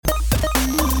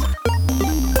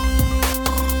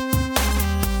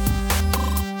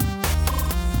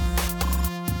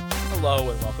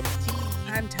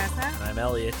I'm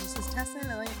Elliot. This is Tessa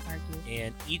and Elliot Argue.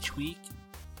 And each week,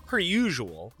 per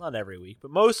usual, not every week,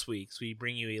 but most weeks, we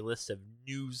bring you a list of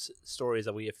news stories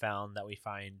that we have found that we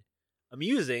find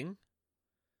amusing.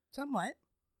 Somewhat.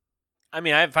 I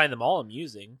mean, I find them all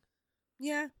amusing.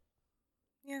 Yeah.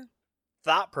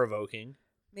 Thought-provoking.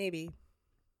 Maybe.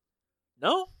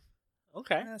 No?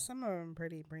 Okay. Some of them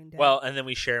pretty brain dead. Well, and then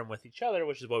we share them with each other,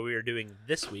 which is what we are doing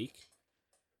this week.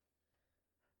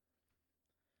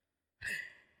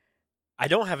 I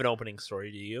don't have an opening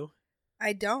story, do you?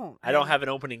 I don't. I don't have an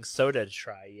opening soda to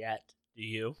try yet, do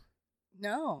you?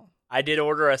 No. I did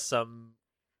order us some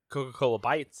Coca-Cola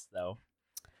Bites, though.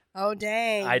 Oh,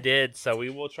 dang. I did, so we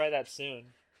will try that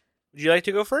soon. Would you like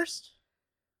to go first?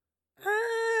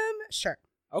 Sure.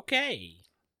 Okay.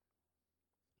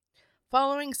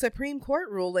 Following Supreme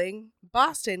Court ruling,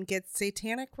 Boston gets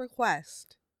satanic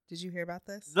request. Did you hear about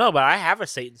this? No, but I have a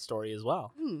Satan story as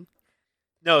well. Hmm.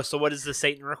 No, so what is the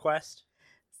Satan request?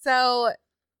 So,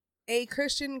 a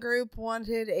Christian group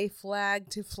wanted a flag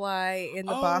to fly in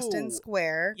the Boston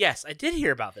Square. Yes, I did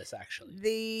hear about this, actually.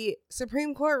 The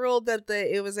Supreme Court ruled that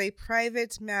it was a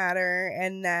private matter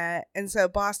and so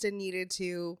Boston needed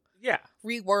to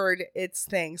reword its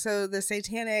thing. So the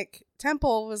Satanic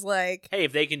Temple was like, hey,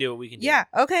 if they can do it, we can do it. Yeah,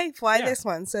 okay, fly this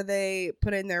one. So they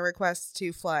put in their request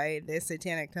to fly the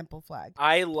Satanic Temple flag.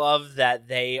 I love that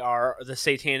the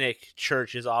Satanic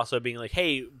Church is also being like,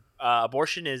 hey,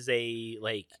 abortion is a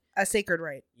sacred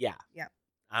right. Yeah. Yeah.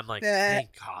 I'm like, thank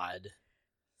God.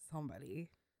 Somebody.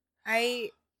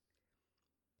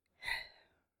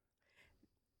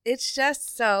 It's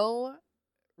just so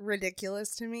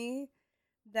ridiculous to me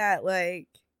that,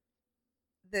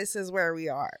 this is where we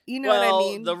are. You know what I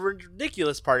mean? The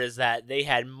ridiculous part is that they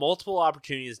had multiple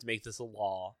opportunities to make this a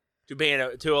law,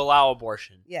 to allow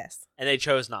abortion. Yes. And they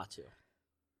chose not to.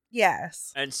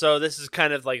 Yes. And so this is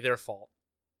kind of like their fault.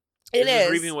 It This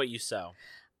is. reaping what you sow.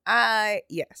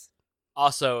 Yes.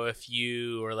 Also, if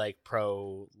you are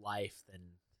pro-life, then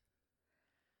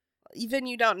even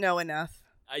you don't know enough.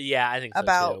 Yeah, I think so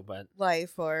about too. But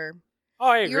life or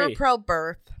I agree. You're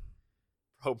pro-birth.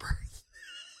 Pro-birth.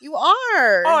 You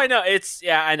are. I know.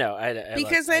 I know.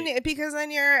 Because the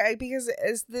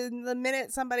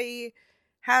minute somebody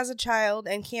has a child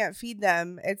and can't feed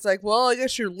them, it's like, well, I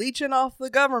guess you're leeching off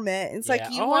the government. It's like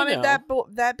you wanted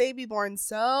that baby born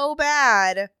so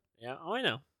bad. Yeah. Oh, I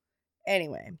know.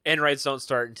 Anyway, and rights don't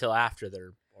start until after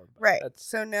they're born. Right.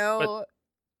 So no.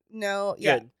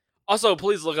 Yeah. Good. Also,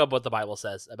 please look up what the Bible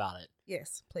says about it.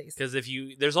 Yes, please. Because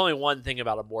there's only one thing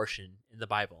about abortion in the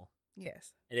Bible.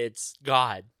 Yes. And it's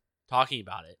God talking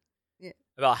about it. Yeah.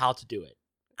 About how to do it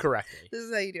correctly. This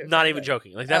is how you do it. Not even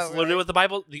joking. That's literally what the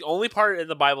Bible. The only part in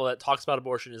the Bible that talks about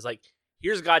abortion is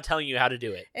here's God telling you how to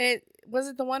do it. And was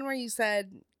it the one where you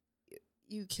said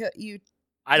you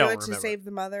I don't do it remember. to save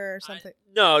the mother or something?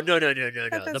 No.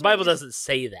 The Bible doesn't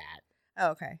say that. Oh,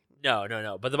 okay.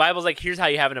 No. But the Bible's here's how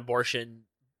you have an abortion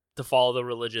to follow the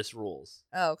religious rules.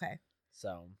 Oh, okay.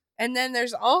 So. And then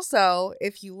there's also,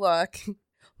 if you look,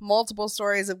 multiple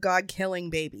stories of God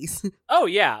killing babies. Oh,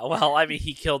 yeah. Well, I mean,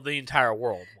 he killed the entire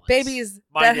world once. Babies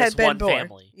that had been born.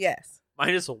 Family. Yes.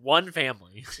 Minus one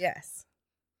family. Yes.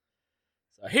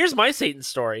 So here's my Satan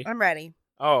story. I'm ready.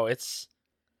 Oh, it's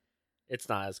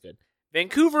not as good.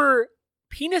 Vancouver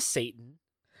penis Satan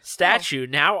statue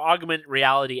now augmented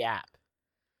reality app.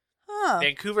 Huh.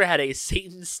 Vancouver had a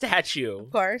Satan statue. Of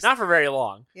course. Not for very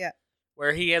long. Yeah.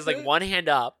 Where he has one hand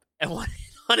up and one hand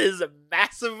on his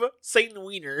massive Satan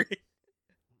wiener.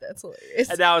 That's hilarious.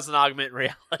 And now it's an augmented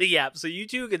reality app. So you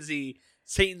too can see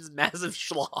Satan's massive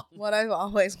schlong. What I've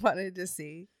always wanted to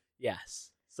see.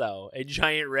 Yes. So a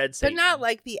giant red Satan. But not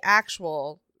like the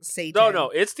actual Satan.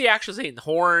 No. It's the actual Satan.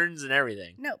 Horns and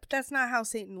everything. No, but that's not how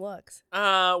Satan looks.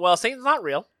 Well, Satan's not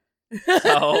real.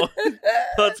 So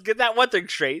let's get that one thing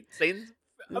straight. Satan's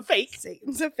a fake.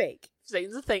 Satan's a fake.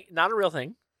 Satan's a thing, not a real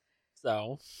thing.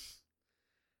 So,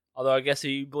 although I guess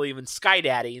if you believe in Sky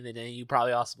Daddy, then you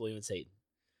probably also believe in Satan.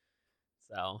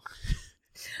 So,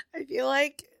 I feel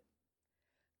like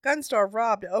gun store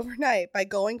robbed overnight by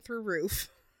going through roof.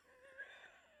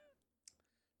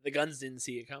 The guns didn't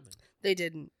see it coming. They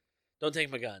didn't. Don't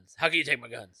take my guns. How can you take my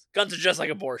guns? Guns are just like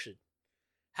abortion.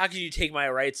 How can you take my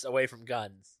rights away from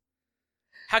guns?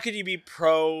 How can you be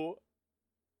pro,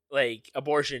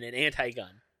 abortion and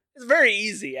anti-gun? It's very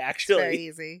easy, actually.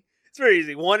 It's very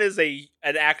easy. One is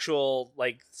an actual,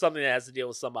 something that has to deal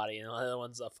with somebody, and the other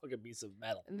one's a fucking piece of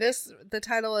metal. The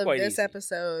title of this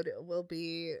episode will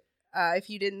be, if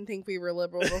you didn't think we were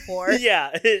liberal before.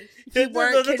 Yeah.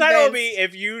 The title will be,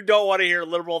 if you don't want to hear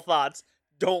liberal thoughts,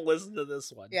 don't listen to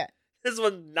this one. Yeah. This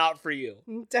one's not for you.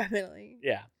 Definitely.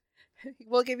 Yeah.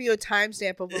 We'll give you a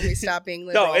timestamp of when we stop being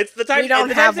liberal. No, it's the time. We don't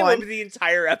have one. Will be the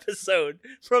entire episode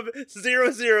from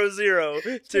 000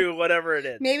 to whatever it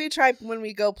is. Maybe try when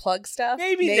we go plug stuff.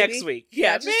 Maybe next week.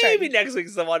 Yeah, maybe next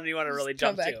week's the one you want to really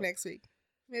jump to. Come back next week.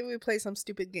 Maybe we play some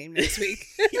stupid game next week.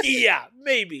 Yeah,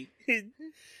 maybe.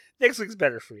 Next week's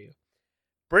better for you.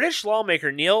 British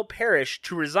lawmaker Neil Parish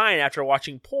to resign after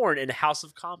watching porn in House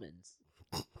of Commons.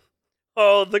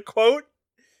 Oh, the quote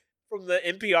from the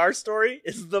NPR story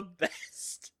is the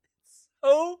best. It's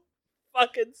so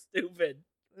fucking stupid.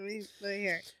 Let me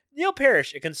hear it. Neil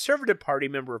Parish, a Conservative Party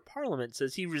member of Parliament,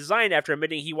 says he resigned after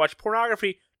admitting he watched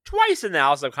pornography twice in the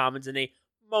House of Commons in a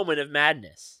moment of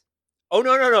madness. Oh,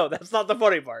 no. That's not the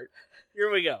funny part.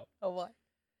 Here we go. Oh, what?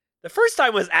 The first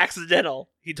time was accidental,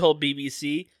 he told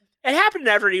BBC. It happened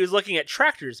after he was looking at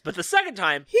tractors, but the second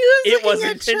time, it was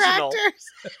intentional.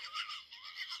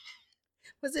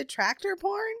 Was it tractor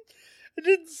porn? It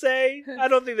didn't say. I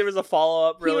don't think there was a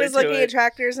follow-up really to it. He was looking at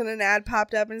tractors and an ad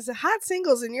popped up and it said, hot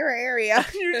singles in your area.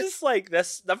 You're just like,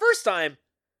 this. The first time,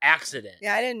 accident.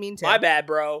 Yeah, I didn't mean to. My bad,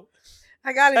 bro.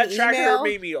 I got an email. That tractor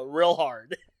made me real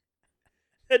hard.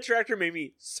 That tractor made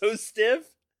me so stiff,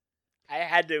 I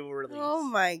had to release. Oh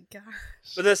my gosh.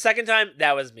 But the second time,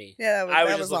 that was me. Yeah, I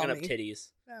was just looking up titties.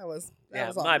 That was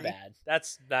my bad.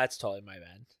 That's totally my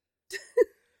bad.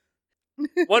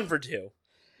 1 for 2.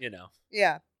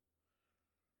 Yeah.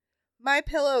 My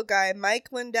Pillow guy, Mike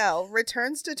Lindell,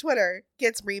 returns to Twitter,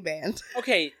 gets rebanned.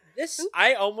 Okay,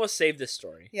 I almost saved this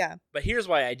story. Yeah. But here's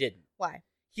why I didn't. Why?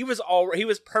 He was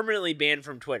permanently banned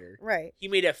from Twitter. Right. He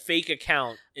made a fake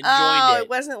account and joined it. It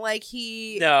wasn't like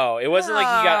he... No, it wasn't like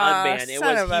he got unbanned. It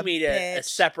was he made a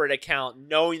separate account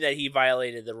knowing that he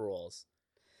violated the rules.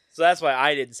 So that's why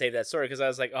I didn't save that story, because I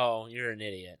was like, oh, you're an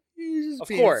idiot. Of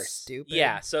course. Stupid.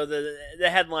 Yeah, so the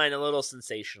headline a little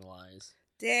sensationalized.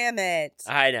 Damn it.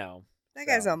 I know. That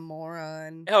guy's a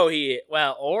moron. Oh,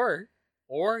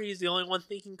 or he's the only one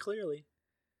thinking clearly.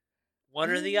 One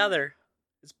or the other.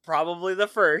 It's probably the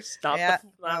first, not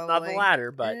the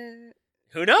latter, but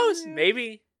who knows?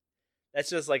 Maybe.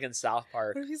 That's just like in South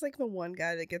Park. What if he's like the one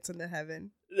guy that gets into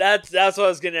heaven? That's what I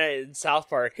was gonna in South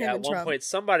Park. At one point,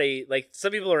 somebody, like,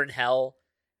 some people are in hell,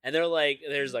 and they're like,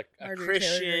 there's like a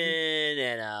Christian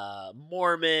and a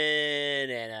Mormon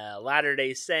and a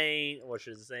Latter-day Saint, which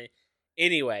is the same.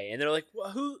 Anyway, and they're like, well,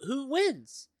 who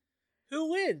wins?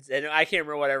 Who wins? And I can't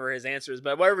remember whatever his answer is,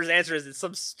 but whatever his answer is, it's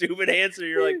some stupid answer.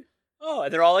 You're like, oh,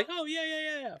 and they're all like, oh,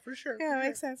 yeah, for sure. Yeah,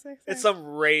 makes sense. It's some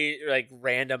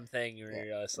random thing. Where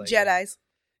you're just like, Jedis.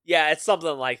 Yeah, it's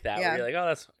something like that. Yeah. Where you're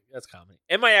like, oh, that's comedy.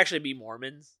 It might actually be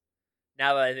Mormons.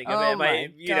 Now that I think of it, they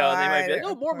might be like,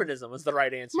 oh, Mormonism was the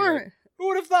right answer. Like, who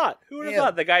would have thought?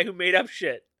 The guy who made up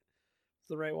shit. It's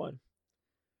the right one.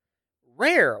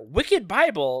 Rare wicked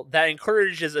Bible that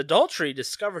encourages adultery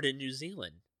discovered in New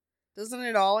Zealand. Doesn't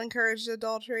it all encourage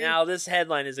adultery? Now, this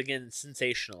headline is again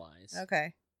sensationalized.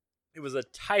 Okay. It was a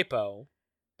typo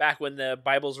back when the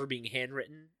Bibles were being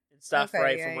handwritten and stuff, from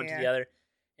one to the other.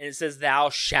 And it says, thou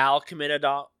shall commit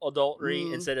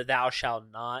adultery instead of thou shall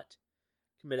not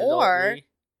commit adultery. Or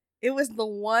it was the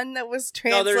one that was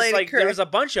translated correct. There was a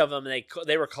bunch of them, and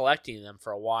they were collecting them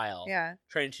for a while. Yeah.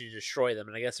 Trying to destroy them.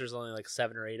 And I guess there's only like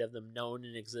 7 or 8 of them known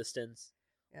in existence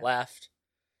left.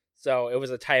 So it was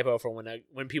a typo for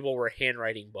when people were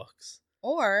handwriting books.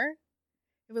 Or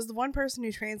it was the one person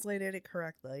who translated it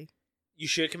correctly. You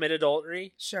should commit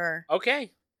adultery? Sure.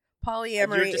 Okay.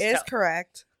 Polyamory is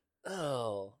correct.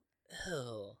 Oh.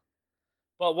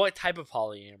 Well, what type of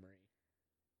polyamory?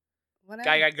 Whatever.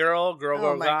 Guy, girl, girl,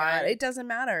 oh my guy. God. It doesn't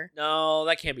matter. No,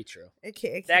 that can't be true. It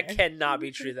can't. That cannot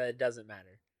be true that it doesn't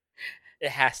matter. It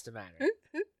has to matter.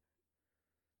 It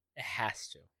has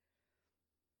to.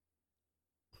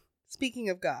 Speaking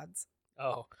of gods.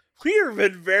 Oh, we have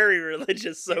been very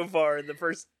religious so far in the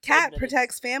first. Cat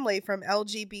protects family from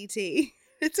LGBT.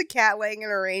 It's a cat laying in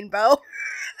a rainbow.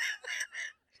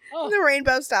 Oh. The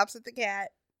rainbow stops at the cat.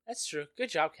 That's true.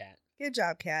 Good job, Cat. Good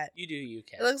job, Cat. You do you,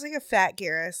 Cat. It looks like a fat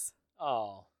Garrus.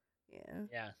 Oh. Yeah.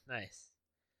 Yeah, nice.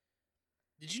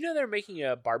 Did you know they're making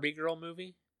a Barbie girl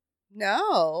movie?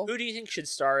 No. Who do you think should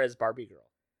star as Barbie girl?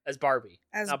 As Barbie.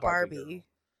 As not Barbie.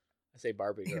 I say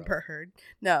Barbie girl. Amber Heard.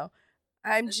 No.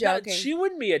 I'm joking. She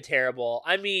wouldn't be a terrible.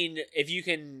 I mean, if you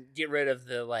can get rid of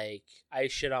the, like, I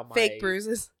shit on my fake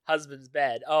bruises husband's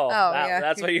bed.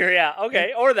 That's what you're. Yeah,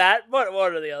 okay, or that. What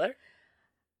or the other?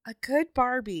 A good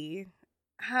Barbie.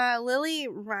 Lily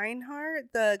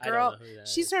Reinhart, the girl.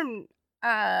 She's from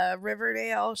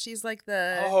Riverdale. She's like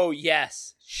the. Oh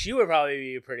yes, she would probably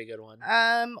be a pretty good one.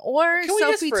 Or can we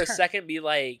just for a second be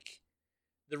like,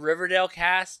 the Riverdale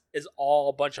cast is all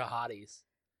a bunch of hotties.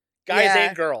 Guys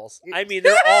and girls. I mean,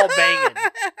 they're all banging.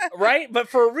 Right? But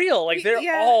for real, like,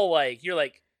 they're all like, you're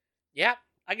like, yeah,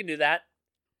 I can do that.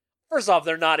 First off,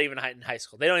 they're not even in high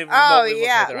school. They don't even remotely look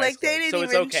like they're high school. They didn't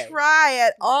even try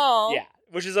at all. Yeah,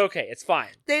 which is okay. It's fine.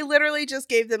 They literally just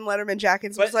gave them Letterman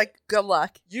jackets and was like, good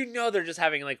luck. You know they're just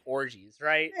having, like, orgies,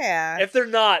 right? Yeah. If they're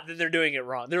not, then they're doing it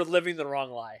wrong. They're living the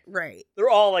wrong life. Right. They're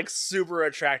all, like, super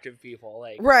attractive people.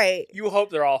 Like, right. You hope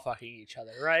they're all fucking each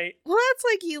other, right? Well, that's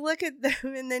like, you look at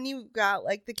them and then you got,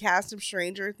 like, the cast of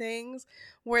Stranger Things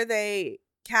where they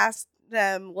cast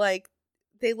them, like,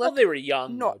 they look... Well, they were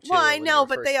young, though, too. Well, I know,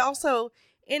 but they also...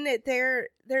 In it, they're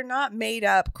not made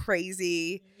up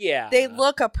crazy. Yeah, they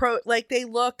look they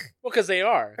look. Well, because they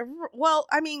are. Well,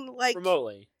 I mean, like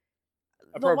remotely.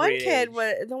 The one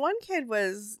kid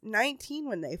was 19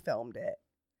 when they filmed it.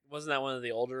 Wasn't that one of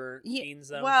the older teens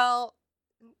though? Well,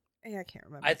 I can't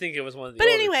remember. I think it was one of the. But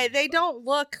anyway, they don't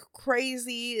look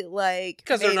crazy like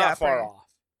because they're not far off.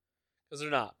 Because they're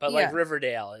not, but like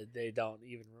Riverdale, they don't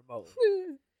even remotely.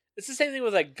 It's the same thing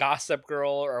with like Gossip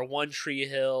Girl or One Tree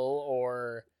Hill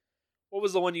or what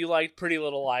was the one you liked? Pretty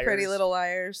Little Liars. Pretty Little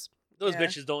Liars. Those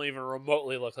bitches don't even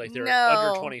remotely look like they're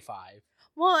under 25.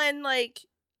 Well, and like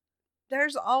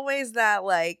there's always that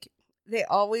like they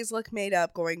always look made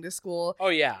up going to school. Oh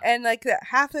yeah. And like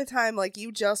half the time like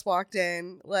you just walked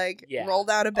in, like rolled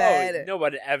out of bed. Oh,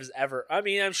 nobody has ever. I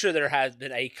mean, I'm sure there has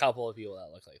been a couple of people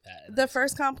that look like that. The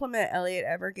first compliment Elliot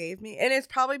ever gave me, and it's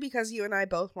probably because you and I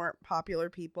both weren't popular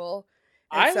people.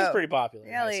 I was pretty popular.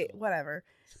 Elliot, whatever.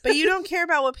 But you don't care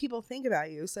about what people think about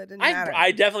you, so it didn't matter.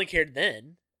 I definitely cared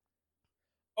then.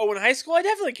 Oh, in high school, I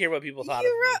definitely cared what people thought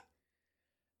of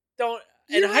me.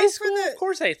 In high school, of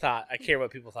course, I cared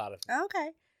what people thought of me.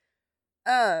 Okay.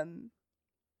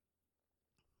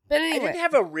 But anyway, I didn't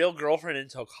have a real girlfriend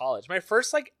until college. My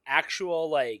first like actual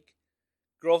like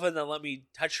girlfriend that let me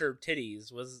touch her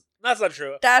titties was that's not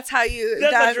true. That's how you.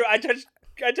 That's not true. I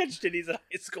touched titties in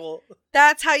high school.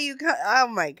 That's how you. Oh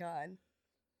my god.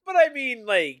 But I mean,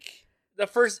 like the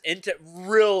first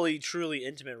really truly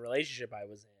intimate relationship I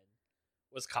was in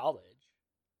was college.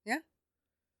 Yeah.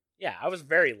 Yeah, I was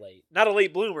very late. Not a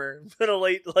late bloomer, but a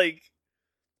late like.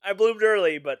 I bloomed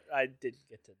early, but I didn't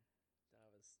get to. I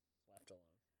was left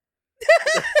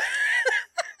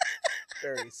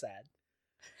alone. Very sad.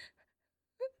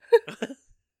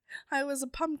 I was a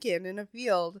pumpkin in a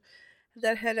field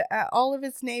that had all of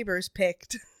its neighbors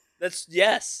picked.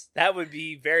 That would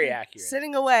be very accurate.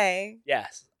 Sitting away.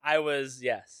 Yes, I was.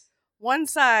 Yes. One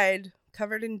side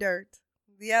covered in dirt.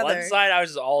 The other. One side I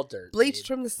was just all dirt. Bleached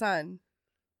from the sun.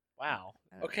 Wow.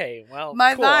 Okay. Well,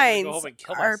 my cool. vines go home and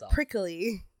kill are myself.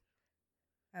 prickly.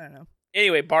 I don't know.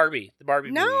 Anyway, Barbie. The Barbie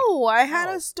movie. No, I had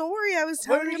a story. I was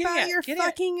telling you about your Get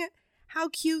fucking how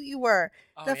cute you were.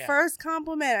 The first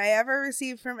compliment I ever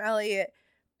received from Elliot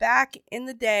back in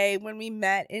the day when we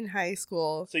met in high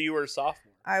school. So you were a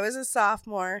sophomore. I was a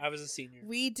sophomore. I was a senior.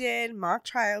 We did mock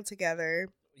trial together.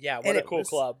 Yeah, what a cool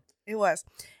club. It was.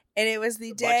 And it was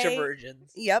the day. Bunch of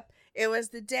virgins. Yep. It was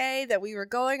the day that we were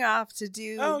going off to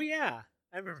do. Oh, yeah.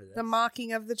 I remember this. The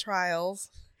mocking of the trials.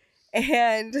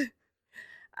 And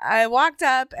I walked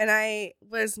up and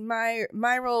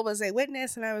my role was a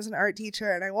witness and I was an art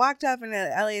teacher. And I walked up and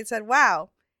Elliot said, "Wow,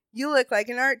 you look like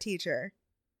an art teacher."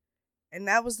 And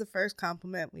that was the first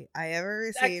compliment I ever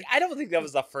received. I don't think that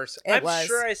was the first. I'm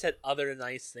sure I said other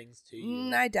nice things to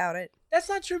you. I doubt it. That's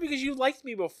not true because you liked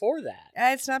me before that.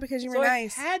 It's not because you were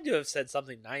nice. I had to have said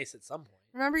something nice at some point.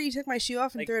 Remember you took my shoe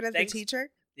off and threw it at the teacher?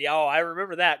 Yeah, I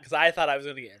remember that because I thought I was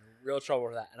going to get in real trouble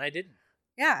for that, and I didn't.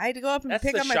 Yeah, I had to go up and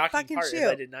pick up my fucking shoe. Is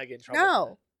I did not get in trouble for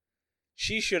that.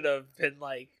 She should have been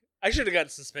like, I should have gotten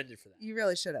suspended for that. You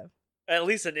really should have. At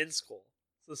least an in-school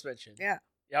suspension. Yeah.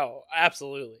 Oh,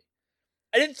 absolutely.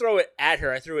 I didn't throw it at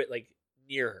her. I threw it like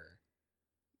near her.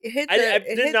 I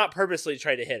did not purposely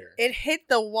try to hit her. It hit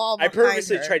the wall behind her. I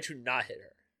purposely tried to not hit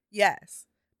her. Yes.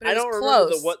 But I don't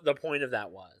remember what the point of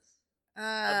that was.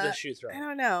 Of the shoe throw. I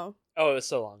don't know. Oh, it was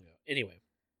so long ago. Anyway.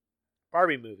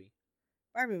 Barbie movie.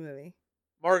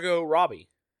 Margot Robbie.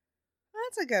 Well,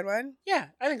 that's a good one. Yeah,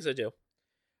 I think so too.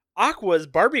 Aqua's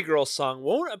Barbie Girl song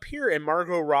won't appear in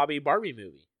Margot Robbie Barbie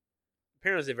movie.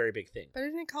 Apparently it's a very big thing. But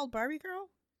isn't it called Barbie Girl?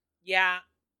 Yeah,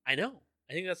 I know.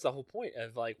 I think that's the whole point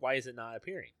of like, why is it not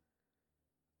appearing?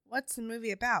 What's the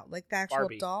movie about? Like the actual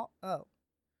Barbie. doll? Oh.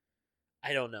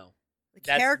 I don't know. The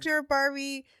character of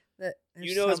Barbie?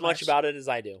 You know as much about it as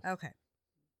I do. Okay.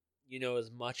 You know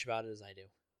as much about it as I do.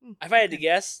 If I had to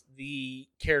guess, the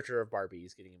character of Barbie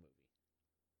is getting a movie.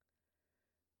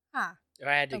 If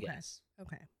I had to guess.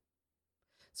 Okay.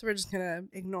 So we're just going to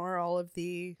ignore all of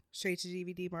the straight to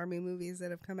DVD Barbie movies that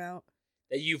have come out.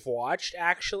 That you've watched,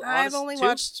 actually? I've only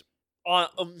watched On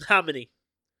how many?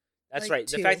 That's Like right.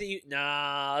 2. The fact that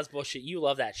that's bullshit. You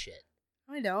love that shit.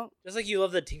 I don't. Just like you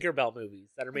love the Tinkerbell movies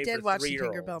that are I made did for watch the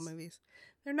 3-year-olds. Tinkerbell movies.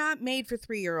 They're not made for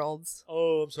 3-year-olds.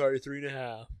 Oh, I'm sorry,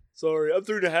 3.5. Sorry, I'm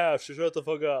 3.5. So shut the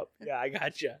fuck up. Yeah, I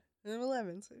gotcha. I'm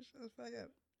 11, so shut the fuck up.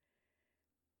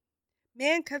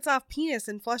 Man cuts off penis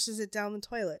and flushes it down the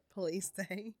toilet. Police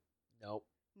say. Nope.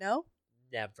 No,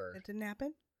 Never. that didn't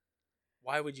happen.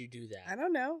 Why would you do that? I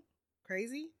don't know.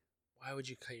 Crazy. Why would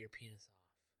you cut your penis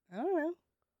off? I don't know.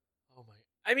 Oh my!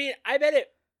 I mean, I bet it.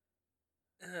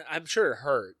 I'm sure it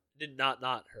hurt. It did not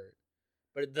hurt,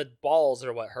 but the balls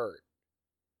are what hurt.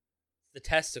 The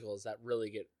testicles that really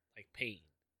get like pain.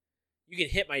 You can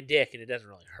hit my dick and it doesn't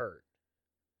really hurt.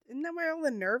 Isn't that where all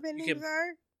the nerve endings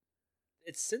are?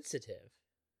 It's sensitive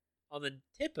on the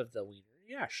tip of the wiener.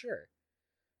 Yeah, sure,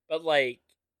 but like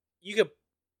you could.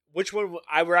 Which one?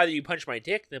 I would rather you punch my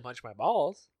dick than punch my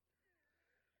balls.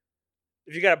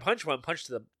 If you got to punch one, punch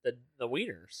the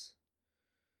wieners.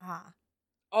 Ah.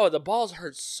 Oh, the balls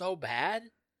hurt so bad.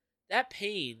 That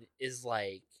pain is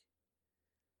like,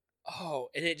 oh,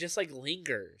 and it just like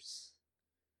lingers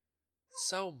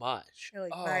so much. It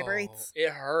like vibrates.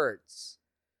 It hurts.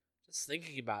 Just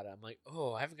thinking about it, I'm like,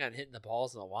 oh, I haven't gotten hit in the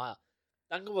balls in a while.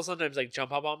 Duncan will sometimes like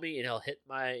jump up on me and he'll hit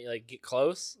my like get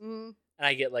close, and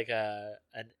I get like an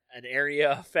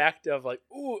area effect of like,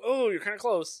 oh, you're kind of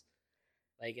close.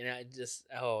 Like, and I just,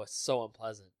 it's so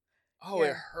unpleasant. Oh, Yeah.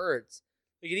 It hurts.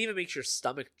 Like, it even makes your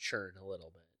stomach churn a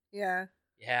little bit. Yeah.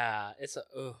 Yeah, it's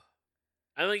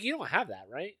I'm like, you don't have that,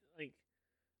 right? Like,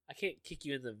 I can't kick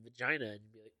you in the vagina and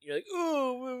be like, you're like,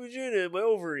 oh, my vagina, my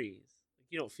ovaries. Like,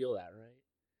 you don't feel that, right?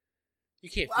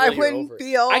 You can't feel I your wouldn't ovaries.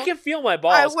 feel. I can feel my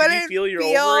balls. Can you feel your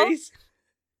ovaries?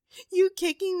 You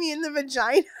kicking me in the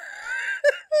vagina?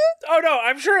 Oh no,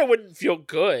 I'm sure it wouldn't feel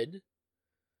good.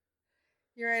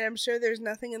 You're right. I'm sure there's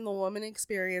nothing in the woman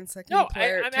experience that No,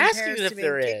 compares I'm asking to if being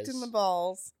there kicked is. in the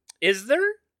balls. Is there?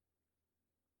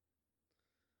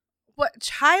 What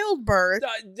childbirth?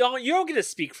 You don't get to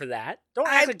speak for that. Don't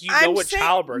act like you know what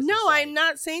childbirth is. No, like. I'm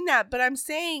not saying that, but I'm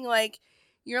saying like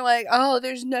you're like, oh,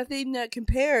 there's nothing that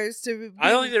compares to. I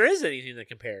don't think there is anything that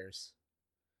compares.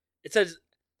 It says,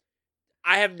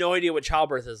 I have no idea what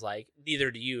childbirth is like. Neither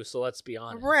do you. So let's be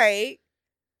honest. Right.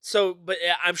 So, but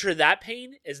I'm sure that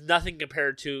pain is nothing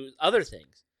compared to other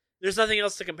things. There's nothing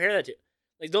else to compare that to.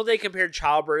 Like, don't they compare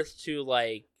childbirth to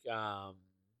like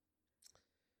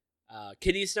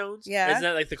kidney stones? Yeah. Isn't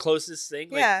that like the closest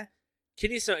thing? Like, Yeah.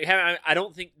 Kidney stone. I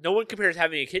don't think no one compares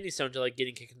having a kidney stone to like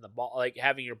getting kicked in the ball. Like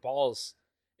having your balls.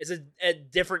 It's a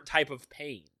different type of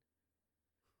pain.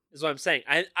 Is what I'm saying.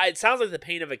 It sounds like the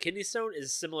pain of a kidney stone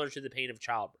is similar to the pain of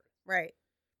childbirth. Right.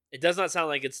 It does not sound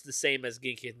like it's the same as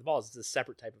getting kicked in the balls. It's a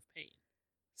separate type of pain.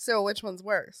 So which one's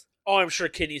worse? Oh, I'm sure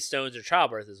kidney stones or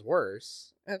childbirth is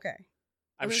worse. Okay.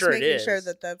 I'm just sure it making is. sure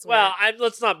that's well. where...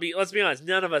 Let's be honest.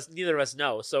 Neither of us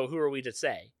know. So who are we to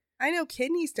say? I know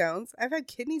kidney stones. I've had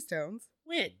kidney stones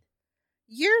When?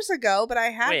 years ago, but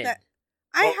I had When? that.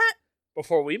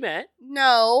 Before we met.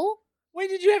 No. When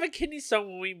did you have a kidney stone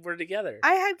when we were together?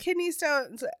 I had kidney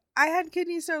stones. I had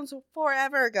kidney stones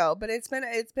forever ago, but it's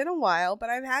been a while. But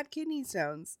I've had kidney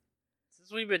stones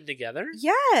Since we've been together.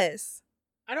 Yes.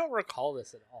 I don't recall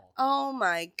this at all. Oh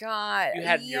my god! You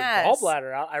had yes. your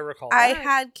gallbladder out. I recall. I that.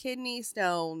 had kidney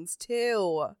stones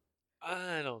too.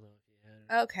 I don't know if you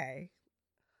had. Okay.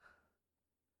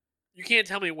 You can't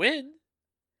tell me when.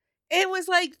 It was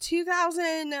like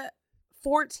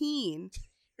 2014.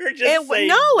 You're just saying.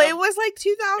 It was like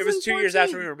 2014. It was 2 years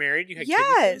after we were married. You had kidney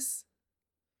stones? Yes.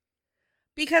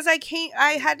 Because I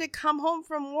had to come home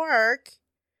from work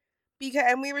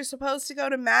and we were supposed to go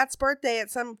to Matt's birthday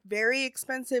at some very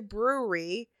expensive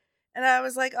brewery, and I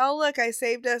was like, "Oh, look, I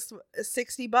saved us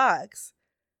 $60."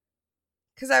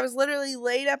 Cuz I was literally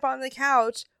laid up on the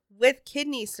couch with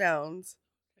kidney stones.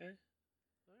 Okay.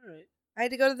 All right. I had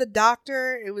to go to the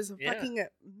doctor. It was Yeah. fucking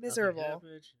miserable.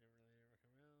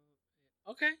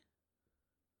 Okay.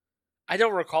 I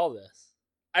don't recall this.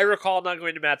 I recall not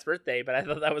going to Matt's birthday, but I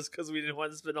thought that was because we didn't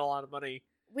want to spend a lot of money.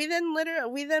 We then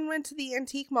went to the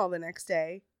antique mall the next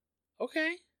day.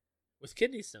 Okay. With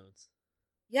kidney stones.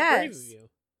 Yes. How brave of you.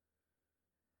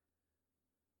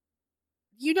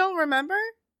 You don't remember?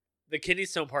 The kidney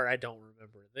stone part, I don't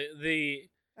remember. Okay.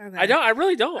 I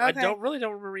really don't. Okay. I don't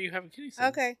remember you having kidney stones.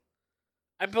 Okay.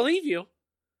 I believe you.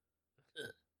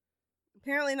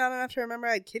 Apparently not enough to remember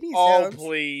I had kidney Oh, stones.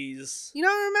 please. You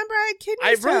don't remember I had kidney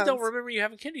I stones? really don't remember you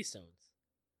having kidney stones.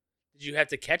 Did you have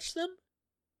to catch them?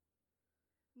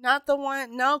 Not the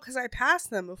one. No, because I passed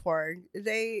them before.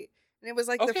 It was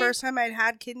like the Okay. first time I'd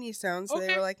had kidney stones, so they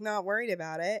Okay. were like not worried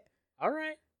about it. All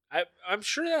right. I'm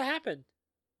sure that happened.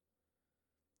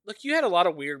 Look, you had a lot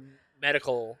of weird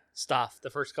medical stuff the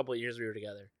first couple of years we were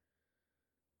together.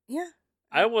 Yeah.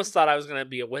 I almost thought I was going to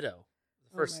be a widow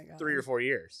the Oh first my God. 3 or 4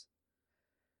 years.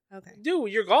 Okay.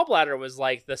 Dude, your gallbladder was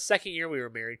like the second year we were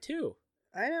married, too.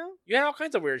 I know. You had all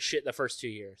kinds of weird shit the first 2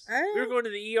 years. I know. We were going to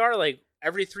the ER like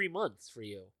every 3 months for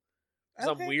you.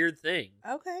 Some Okay. weird thing.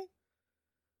 Okay.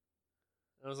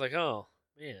 I was like, oh,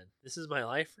 man, this is my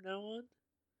life from now on?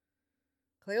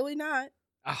 Clearly not.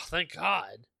 Oh, thank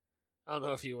God. I don't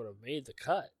know if you would have made the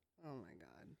cut. Oh my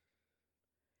God.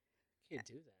 Can't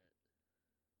do that.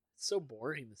 It's so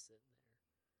boring to sit there.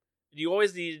 And you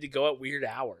always needed to go at weird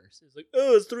hours. It's like,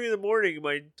 oh, it's 3 a.m. and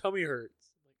my tummy hurts.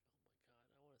 I'm like,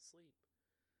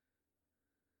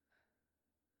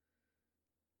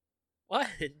 oh my God, I want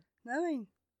to sleep. What? Nothing.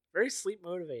 Very sleep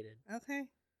motivated. Okay.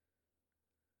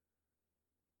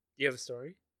 Do you have a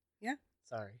story? Yeah.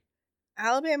 Sorry.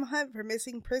 Alabama hunt for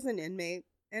missing prison inmate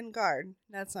and guard.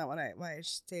 That's not why I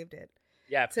saved it.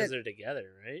 Yeah, because they're together,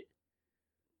 right?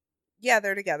 Yeah,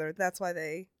 they're together. That's why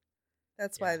they.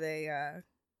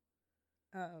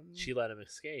 She let him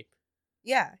escape.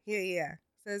 Yeah.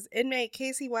 Says inmate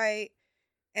Casey White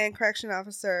and correction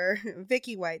officer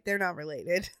Vicky White. They're not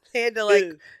related. They had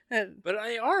to But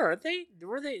they are, aren't they?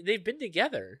 They've been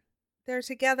together. They're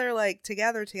together,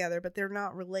 together, but they're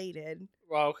not related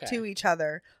to each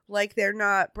other. Like they're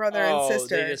not brother and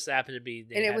sister. They just happen to be.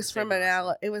 And it was from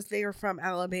they were from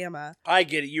Alabama. I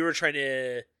get it. You were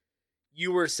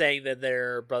saying that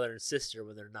they're brother and sister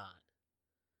when they're not.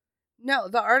 No,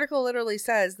 the article literally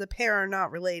says the pair are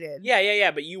not related. Yeah.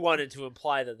 But you wanted to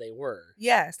imply that they were.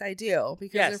 Yes, I do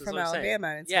because they're from Alabama.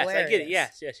 And it's hilarious. I get it.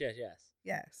 Yes.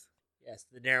 Yes,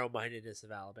 the narrow-mindedness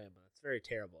of Alabama. It's very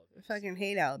terrible. I fucking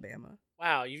hate Alabama.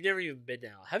 Wow, you've never even been to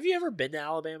Alabama. Have you ever been to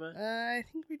Alabama? I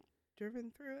think we've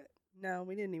driven through it. No,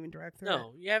 we didn't even drive through it.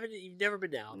 No, you haven't. You've never been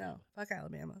to Alabama. No, fuck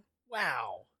Alabama.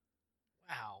 Wow.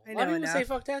 I A know lot of people enough. say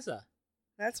fuck Tessa.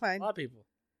 That's fine. A lot of people.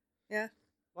 Yeah.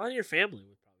 A lot of your family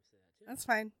would probably say that too. That's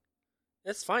fine.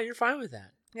 That's fine. You're fine with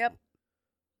that. Yep.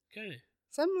 Okay.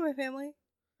 Some of my family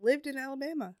lived in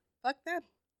Alabama. Fuck them.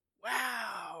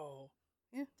 Wow.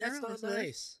 Yeah, That's everyone not lives there.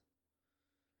 nice.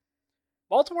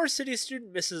 Baltimore City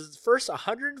student misses first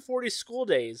 140 school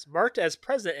days marked as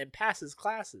present and passes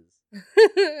classes.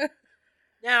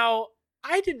 Now,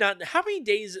 I did not know. How many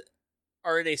days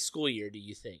are in a school year, do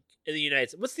you think, in the United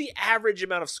States? What's the average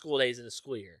amount of school days in a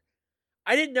school year?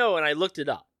 I didn't know, and I looked it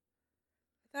up.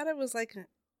 I thought it was like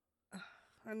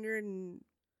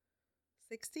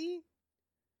 160.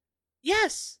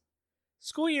 Yes.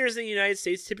 School years in the United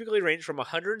States typically range from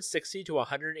 160 to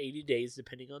 180 days,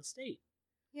 depending on state.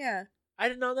 Yeah. I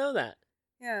did not know that.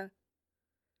 Yeah.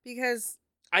 Because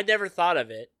I never thought of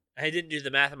it. I didn't do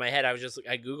the math in my head. I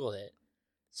Googled it.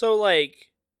 So,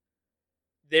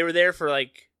 they were there for,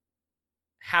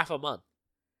 half a month.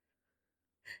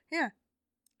 Yeah.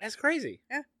 That's crazy.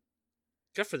 Yeah.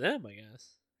 Good for them, I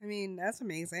guess. I mean, that's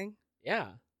amazing. Yeah.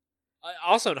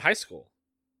 Also in high school,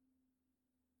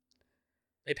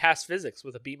 they passed physics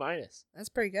with a B-. That's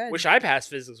pretty good. Which I passed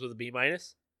physics with a B-. I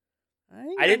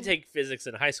didn't take physics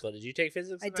in high school. Did you take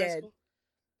physics in high school?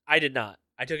 I did not.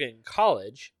 I took it in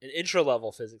college, an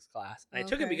intro-level physics class. And I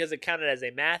took it because it counted as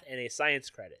a math and a science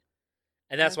credit.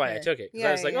 And that's why I took it. Because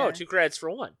I was like, oh, 2 credits for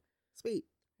 1. Sweet.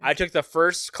 I took the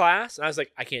first class, and I was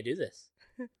like, I can't do this.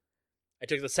 I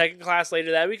took the second class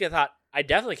later that week. I thought, I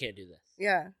definitely can't do this.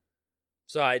 Yeah.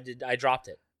 So I dropped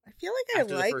it. I feel like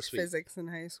After I the liked first week. physics in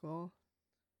high school.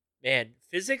 Man,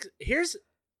 physics. Here's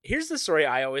the story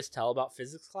I always tell about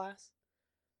physics class.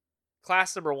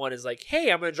 Class number 1 is like,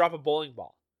 hey, I'm going to drop a bowling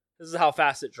ball. This is how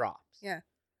fast it drops. Yeah.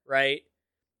 Right?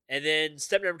 And then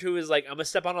step number 2 is like, I'm going to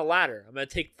step on a ladder. I'm going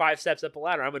to take 5 steps up a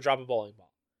ladder. I'm going to drop a bowling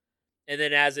ball. And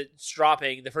then as it's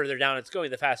dropping, the further down it's going,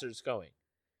 the faster it's going.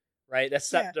 Right? That's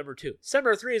step number 2. Step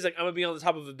number 3 is like, I'm going to be on the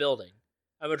top of a building.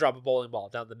 I'm going to drop a bowling ball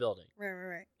down the building.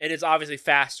 Right. And it's obviously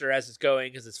faster as it's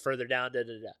going because it's further down,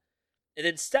 And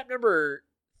then step number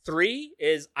 3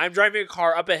 is I'm driving a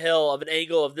car up a hill of an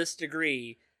angle of this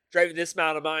degree, driving this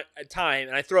amount of time,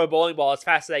 and I throw a bowling ball as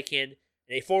fast as I can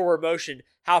in a forward motion.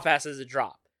 How fast does it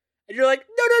drop? And you're like,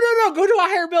 no, go to a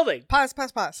higher building. Pause.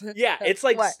 Yeah, it's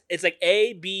like what? It's like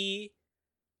A, B,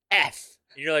 F.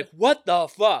 And you're like, what the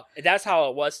fuck? And that's how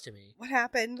it was to me. What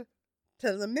happened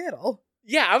to the middle?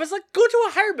 Yeah, I was like, go to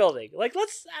a higher building. Like,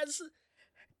 let's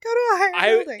go to a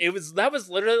higher building. That was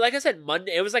literally, like I said,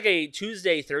 Monday. It was like a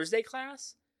Tuesday, Thursday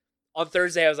class. On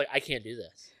Thursday, I was like, I can't do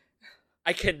this.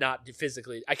 I cannot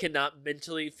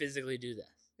mentally, physically do this.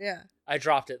 Yeah. I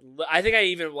dropped it. I think I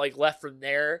even left from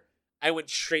there. I went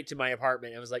straight to my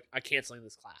apartment and was like, I'm canceling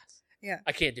this class. Yeah.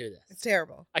 I can't do this. It's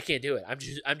terrible. I can't do it.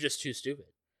 I'm just too stupid.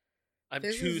 I'm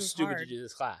Physics too is stupid hard. to do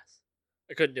this class.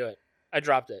 I couldn't do it. I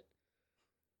dropped it.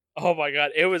 Oh my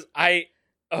god, it was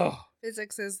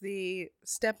Physics is the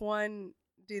step 1,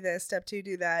 do this. Step 2,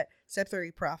 do that. Step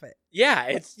 3, profit. yeah,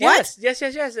 it's What? yes.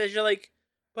 And you're like,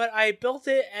 but I built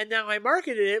it and now I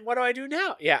marketed it. What do I do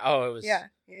now? Yeah. Oh, it was Yeah.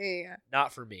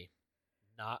 not for me.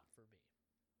 Not for me.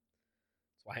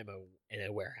 That's why I'm in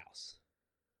a warehouse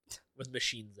with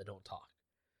machines that don't talk.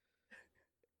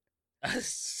 That's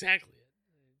exactly it.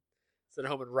 Sit at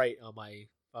home and write on my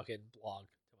fucking blog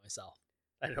to myself.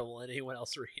 I don't let anyone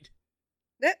else read.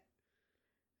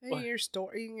 What? Your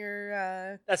story,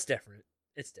 your That's different.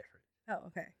 It's different. Oh,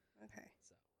 okay.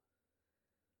 So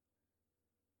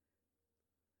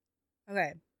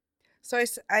Okay. So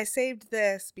I saved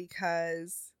this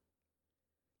because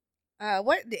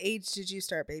what age did you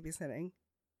start babysitting?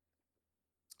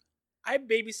 I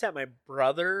babysat my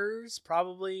brothers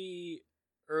probably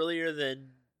earlier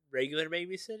than regular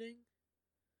babysitting.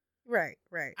 Right.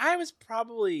 I was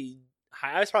probably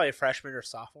a freshman or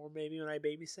sophomore maybe when I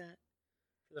babysat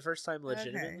for the first time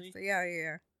legitimately. Okay. So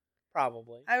yeah.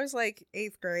 Probably. I was like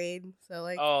 8th grade, so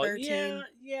like 13.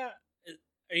 Yeah.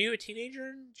 Are you a teenager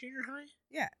in junior high?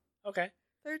 Yeah. Okay.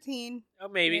 13. Oh,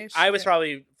 maybe. Ish, I was yeah.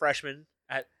 probably freshman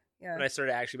Yeah. when I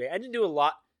started actually. I didn't do a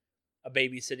lot of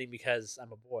babysitting because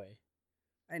I'm a boy.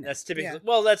 I know. That's typically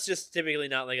Yeah. that's just typically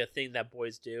not like a thing that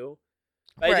boys do.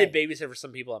 But I Right. did babysit for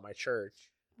some people at my church.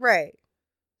 Right.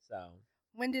 So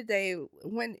When did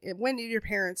your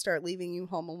parents start leaving you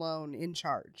home alone in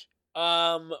charge?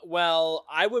 well,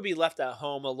 I would be left at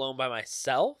home alone by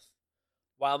myself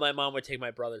while my mom would take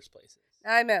my brother's places.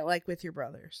 I meant like with your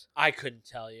brothers. I couldn't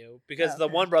tell you because the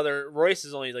Okay. one brother, Royce,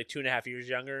 is only like 2.5 years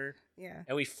younger, Yeah.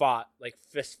 and we fought, like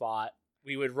fist fought.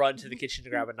 We would run to the kitchen to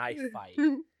grab a knife fight.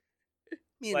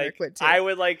 Me and Like Rick would too.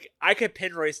 I could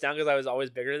pin Royce down because I was always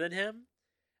bigger than him.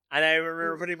 And I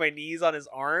remember putting my knees on his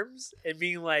arms and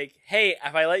being like, "Hey,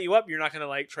 if I let you up, you're not gonna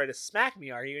like try to smack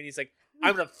me, are you?" And he's like,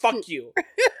 "I'm gonna fuck you."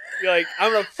 You're like,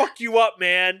 "I'm gonna fuck you up,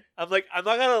 man." I'm like, "I'm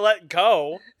not gonna let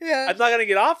go. Yeah. I'm not gonna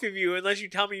get off of you unless you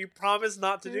tell me you promise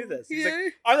not to do this." He's like, Yeah.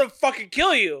 "I'm gonna fucking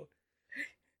kill you."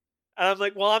 And I'm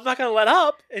like, "Well, I'm not gonna let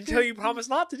up until you promise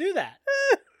not to do that."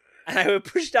 And I would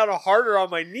push down harder on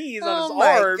my knees on his Oh my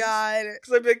arms. god.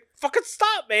 Because I'd be like, "Fucking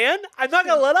stop, man. I'm not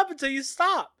gonna let up until you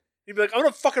stop." He'd be like, "I'm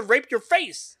gonna fucking rape your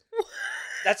face."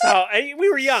 That's how, we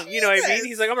were young, you know what I mean? Jesus.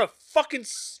 He's like, "I'm gonna fucking,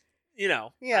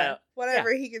 Yeah.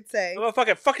 Whatever he could say. I'm gonna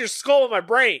fucking fuck your skull with my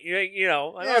brain. I'm Yeah.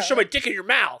 gonna shove my dick in your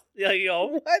mouth." What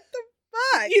the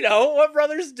fuck? You know what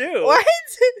brothers do. What?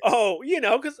 Oh,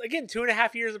 because again,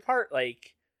 2.5 years apart,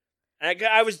 like,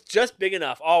 I was just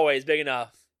always big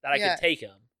enough that I Yeah. could take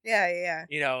him. Yeah.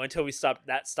 Until we stopped.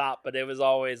 But it was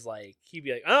always like, he'd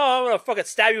be like, "Oh, I'm gonna fucking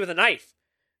stab you with a knife."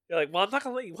 You're like, "Well, I'm not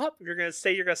gonna let you up. You're gonna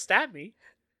say you're gonna stab me."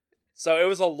 So it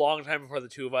was a long time before the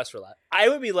two of us were left. I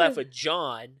would be left with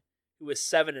John, who was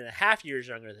 7.5 years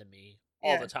younger than me,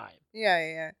 all Yeah. the time.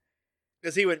 Yeah.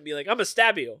 Because he wouldn't be like, "I'm gonna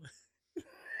stab you."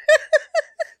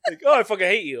 Like, "Oh, I fucking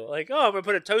hate you." Like, "Oh, I'm gonna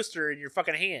put a toaster in your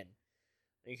fucking hand."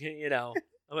 Like, I'm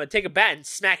gonna take a bat and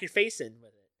smack your face in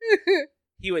with it.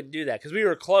 He wouldn't do that because we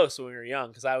were close when we were young.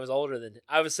 Because I was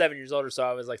 7 years older, so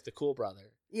I was like the cool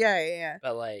brother. Yeah.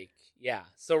 But like, yeah.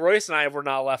 So Royce and I were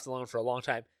not left alone for a long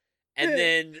time, and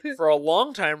then for a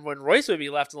long time, when Royce would be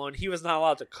left alone, he was not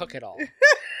allowed to cook at all.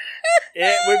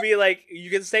 It would be like, "You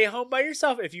can stay home by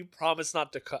yourself if you promise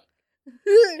not to cook."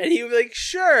 And he would be like,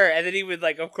 "Sure," and then he would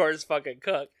like, of course, fucking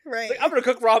cook. Right. It's like, "I'm gonna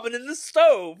cook ramen in the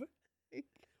stove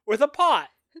with a pot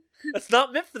that's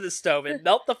not meant for the stove, and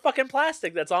melt the fucking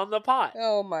plastic that's on the pot."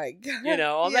 Oh my god.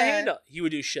 On the Yeah. handle. He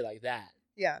would do shit like that,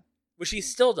 Yeah. which he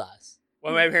still does.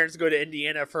 When my parents go to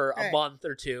Indiana for a Right. month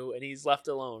or two, and he's left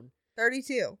alone.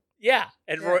 32. Yeah,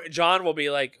 and Yeah. John will be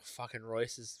like, "Fucking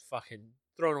Royce is fucking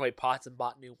throwing away pots and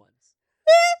bought new ones."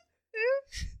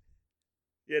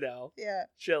 Yeah.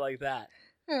 Shit like that.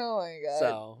 Oh my god.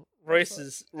 So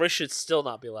Royce should still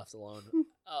not be left alone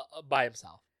by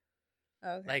himself.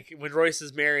 Okay. Like when Royce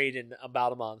is married in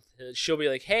about a month, she'll be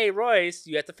like, "Hey Royce,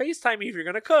 you have to FaceTime me if you're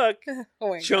gonna cook. Oh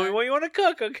my Show god. me what you want to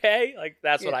cook, okay?" Like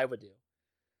that's what Yeah. I would do.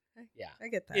 Yeah. I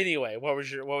get that. Anyway, what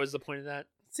was the point of that?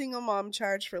 Single mom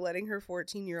charged for letting her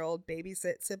 14-year-old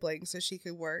babysit siblings so she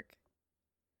could work.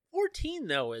 14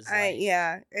 though is like,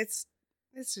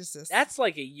 It's just this. that's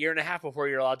like a year and a half before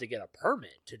you're allowed to get a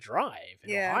permit to drive in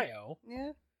Yeah. Ohio.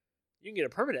 Yeah. You can get a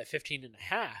permit at 15 and a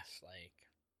half. Like,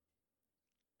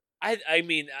 I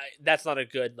mean, that's not a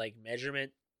good like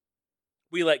measurement.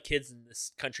 We let kids in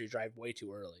this country drive way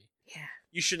too early. Yeah.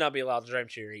 You should not be allowed to drive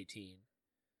until you're 18.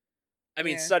 I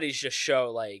mean, Yeah. studies just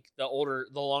show like the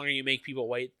longer you make people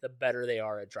wait, the better they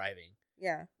are at driving.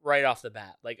 Yeah. right off the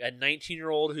bat. Like a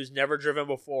 19-year-old who's never driven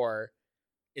before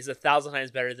is 1,000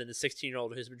 times better than a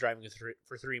 16-year-old who's been driving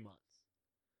for 3 months.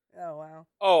 Oh, wow.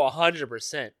 Oh,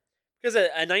 100%. Because a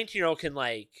 19-year-old can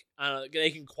like, I don't know,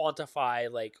 they can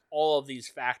quantify like all of these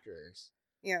factors,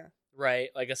 Yeah. right?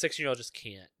 Like a 16-year-old just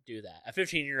can't do that. A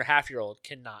 15-year-old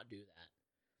cannot do that.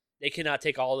 They cannot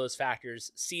take all those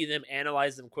factors, see them,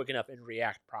 analyze them quick enough, and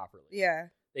react properly. Yeah.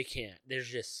 They can't. They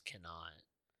just cannot.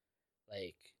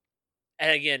 Like, and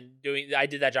again, I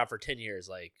did that job for 10 years.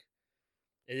 Like,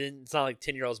 it's not like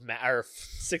 10-year-olds or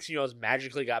 16-year-olds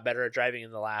magically got better at driving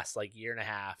in the last like year and a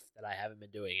half that I haven't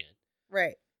been doing it.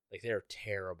 Right. Like, they're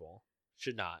terrible.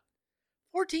 Should not.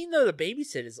 14 though, to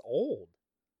babysit is old.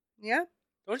 Yeah.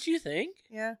 Don't you think?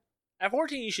 Yeah. At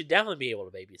 14, you should definitely be able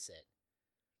to babysit.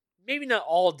 Maybe not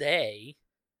all day,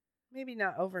 Maybe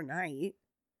not overnight.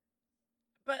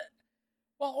 but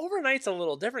well, overnight's a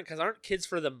little different because aren't kids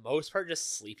for the most part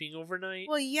just sleeping overnight?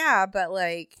 Well, yeah, but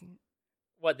like,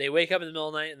 What, they wake up in the middle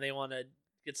of the night and they want to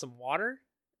get some water?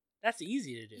 That's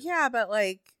easy to do. yeah, but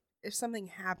like, if something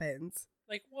happens,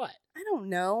 Like what? I don't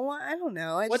know.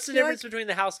 What's the difference between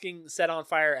the house getting set on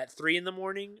fire at 3 a.m.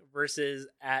 versus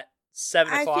at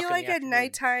 7 o'clock? I feel like in the at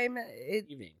nighttime,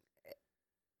 evening.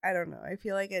 I don't know. I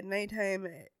feel like at nighttime,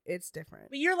 it's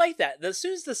different. But you're like that. As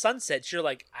soon as the sun sets, you're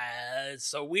like, it's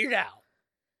so weird out.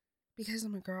 Because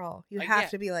I'm a girl. You I have get-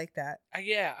 to be like that. I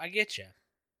get you.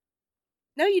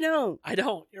 No, you don't. I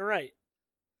don't. You're right.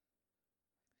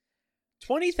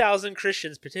 20,000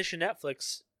 Christians petition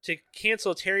Netflix to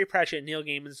cancel Terry Pratchett and Neil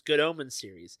Gaiman's Good Omens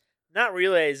series, not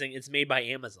realizing it's made by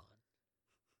Amazon.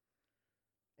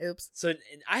 Oops. So and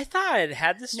I thought I'd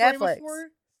had this story Netflix. before.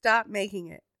 Stop making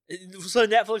it. So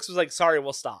Netflix was like, sorry,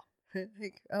 we'll stop.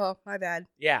 Like, oh, my bad.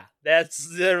 Yeah,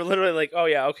 they're literally like, oh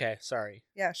yeah, okay, sorry.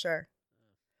 Yeah, sure.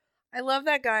 I love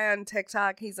that guy on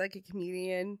TikTok. He's like a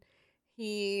comedian.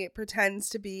 He pretends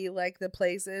to be like the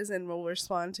places and will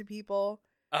respond to people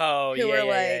Oh who yeah, are yeah, like,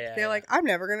 yeah, yeah, they're like, I'm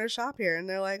never going to shop here. And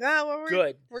they're like, oh, well,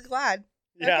 good. we're glad.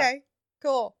 Yeah. Okay,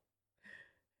 cool.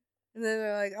 And then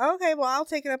they're like, okay, well, I'll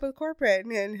take it up with corporate.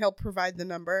 And he'll provide the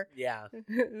number. Yeah,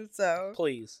 So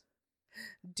please.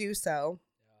 do so.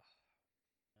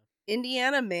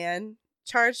 Indiana man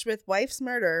charged with wife's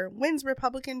murder wins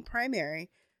Republican primary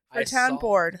for I town saw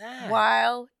board that.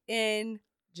 while in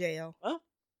jail. Well,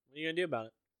 what are you gonna do about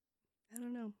it? I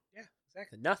don't know. Yeah,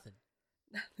 exactly. Nothing.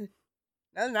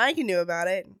 Nothing I can do about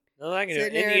it. No, I can do it.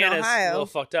 Sitting here in Indiana's a Ohio. little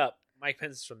fucked up. Mike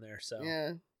Pence is from there, so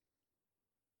Yeah.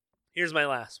 here's my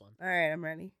last one. All right, I'm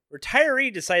ready.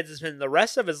 Retiree decides to spend the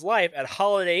rest of his life at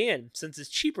Holiday Inn since it's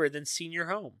cheaper than senior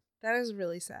home. That is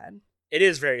really sad. It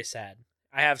is very sad.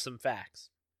 I have some facts.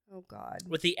 Oh, God.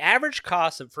 With the average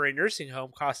cost for a nursing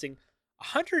home costing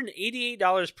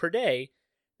 $188 per day,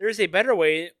 there is a better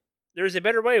way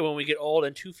when we get old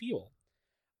and too feeble.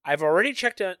 I've already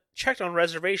checked on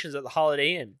reservations at the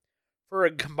Holiday Inn. For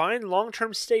a combined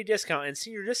long-term stay discount and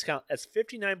senior discount, that's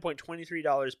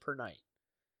 $59.23 per night.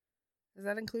 Does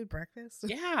that include breakfast?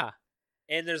 Yeah.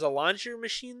 And there's a laundry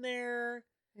machine there.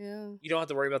 Yeah. You don't have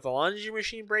to worry about the laundry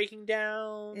machine breaking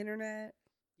down. Internet.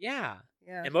 Yeah.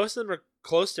 Yeah. And most of them are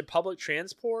close to public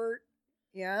transport.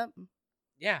 Yeah.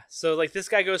 Yeah. So like this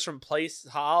guy goes from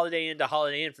Holiday Inn to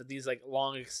Holiday Inn for these like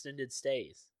long extended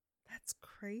stays. That's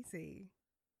crazy.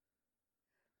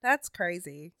 That's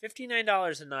crazy.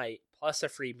 $59 a night plus a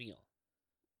free meal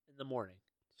in the morning.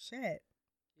 Shit.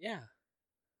 Yeah.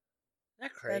 Isn't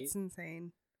that crazy? That's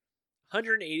insane.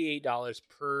 $188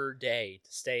 per day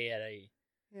to stay at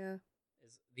Yeah.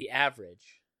 is the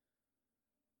average.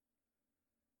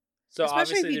 So Especially if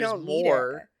obviously you there's don't need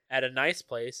more it. at a nice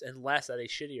place and less at a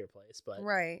shittier place, but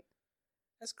Right.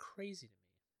 that's crazy to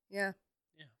me. Yeah.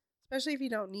 Yeah. Especially if you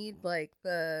don't need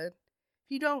the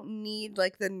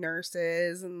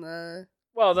nurses and the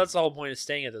Well, that's the whole point of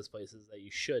staying at those places, that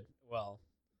you should. Well,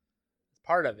 it's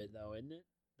part of it though, isn't it?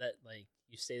 That like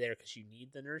you stay there because you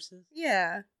need the nurses.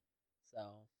 yeah.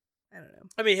 So I don't know.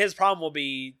 I mean, his problem will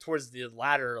be towards the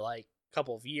latter like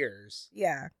couple of years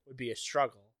Yeah. would be a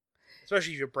struggle,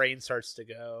 especially if your brain starts to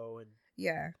go, and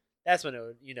Yeah. that's when it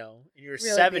would, in your Really be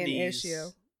an 70s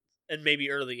issue. and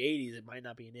maybe early 80s, it might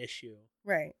not be an issue.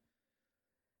 Right.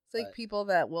 It's like But- people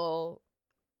that will.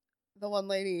 The one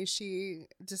lady, she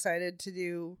decided to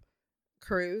do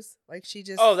cruise. Like she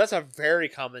just. Oh, that's a very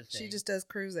common thing. She just does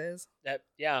cruises. that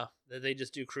they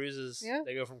just do cruises. Yeah.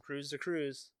 They go from cruise to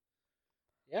cruise.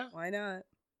 Yeah, Why not?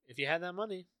 if you had that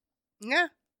money, Yeah.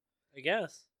 I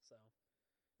guess. So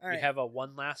All we right. have a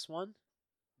one last one.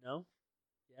 No.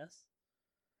 Yes.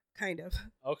 Kind of.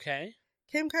 Okay.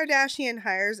 Kim Kardashian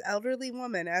hires elderly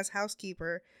woman as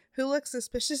housekeeper who looks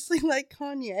suspiciously like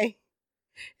Kanye.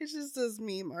 It's just this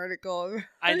meme article.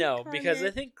 I know, Kanye. because I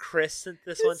think Chris sent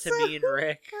this It's one to so me and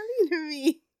Rick. funny to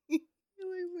me. He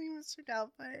looks like Mr.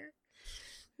 Doubtfire.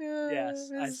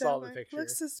 Yes, I Mr. saw the Doubtfire picture.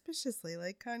 Looks suspiciously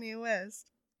like Kanye West.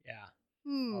 Yeah,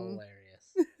 Hmm.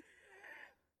 hilarious.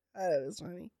 That was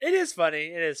funny. It is funny.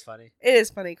 It is funny. It is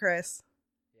funny, Chris.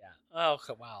 Yeah. Oh,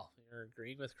 wow. You're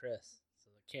agreeing with Chris. So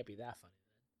it can't be that funny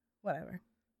then. Whatever.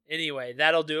 Anyway,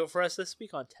 that'll do it for us this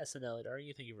week on Tess and Elliot.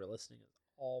 Thank you for listening as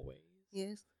always.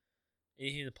 Yes.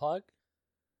 Anything to plug?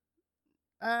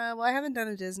 Well, I haven't done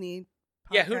a Disney.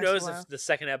 Yeah, who podcast knows in a while. if the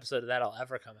second episode of that'll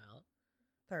ever come out.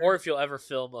 Third. Or if you'll ever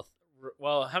film a...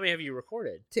 Well, how many have you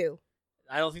recorded? 2.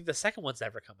 I don't think the second one's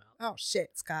ever come out. Oh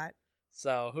shit, Scott.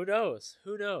 So, who knows?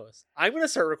 Who knows? I'm going to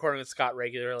start recording with Scott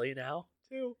regularly now,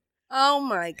 too. Oh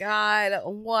my god,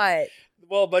 what?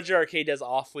 Well, Budget Arcade does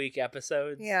off-week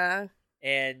episodes. Yeah.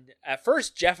 And at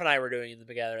first, Jeff and I were doing them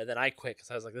together, and then I quit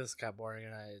because I was like, this is kind of boring,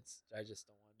 and I just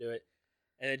don't want to do it.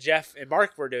 And then Jeff and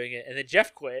Mark were doing it, and then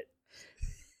Jeff quit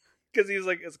because he was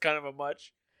like, it's kind of a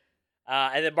much.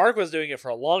 And then Mark was doing it for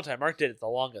a long time. Mark did it the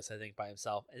longest, I think, by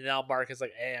himself. And now Mark is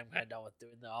like, hey, I'm kind of done with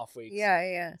doing the off weeks.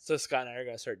 Yeah. So Scott and I are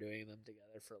going to start doing them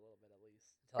together for a little bit at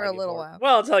least. For a little while.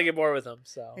 Well, until I get bored with them.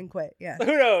 So And quit, yeah.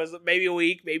 who knows? Maybe a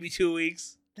week, maybe 2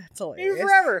 weeks, That's hilarious. maybe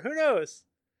forever. Who knows?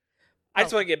 I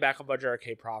just want to get back on Budget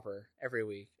Arcade proper every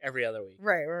week, every other week.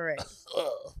 Right.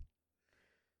 Ugh.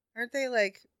 Aren't they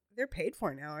like, they're paid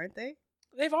for now, aren't they?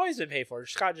 They've always been paid for.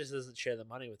 Scott just doesn't share the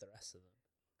money with the rest of them.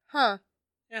 Huh.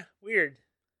 Yeah, weird.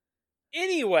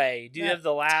 Anyway, do you That have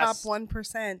the last... Top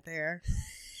 1% there.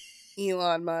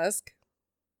 Elon Musk.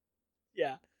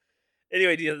 Yeah.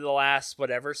 Anyway, do you have the last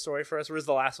whatever story for us? Where does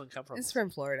the last one come from? It's from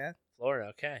Florida. Florida,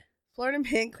 okay. Florida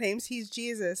man claims he's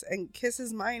Jesus and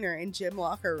kisses minor in gym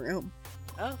locker room.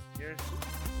 Oh, you're...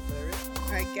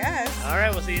 Whatever. I guess. All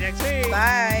right, we'll see you next week.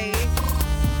 Bye.